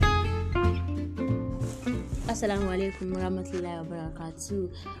Assalamu alaikum warahmatullahi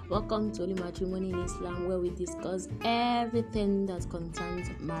wabarakatuh. Welcome to Holy Matrimony in Islam, where we discuss everything that concerns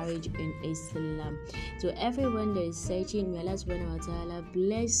marriage in Islam. To everyone that is searching, may Allah subhanahu wa ta'ala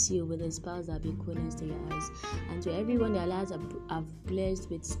bless you with a spouse that be coolness to your eyes. And to everyone that Allah have blessed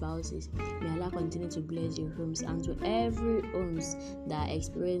with spouses, may Allah continue to bless your homes. And to every homes that are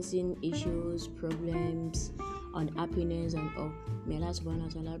experiencing issues, problems, unhappiness and all, may Allah subhanahu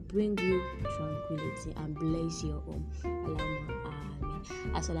wa ta'ala bring you tranquility and bless your home. Allahumma Ameen.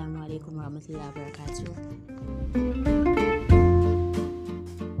 Assalamu alaikum warahmatullahi wabarakatuh.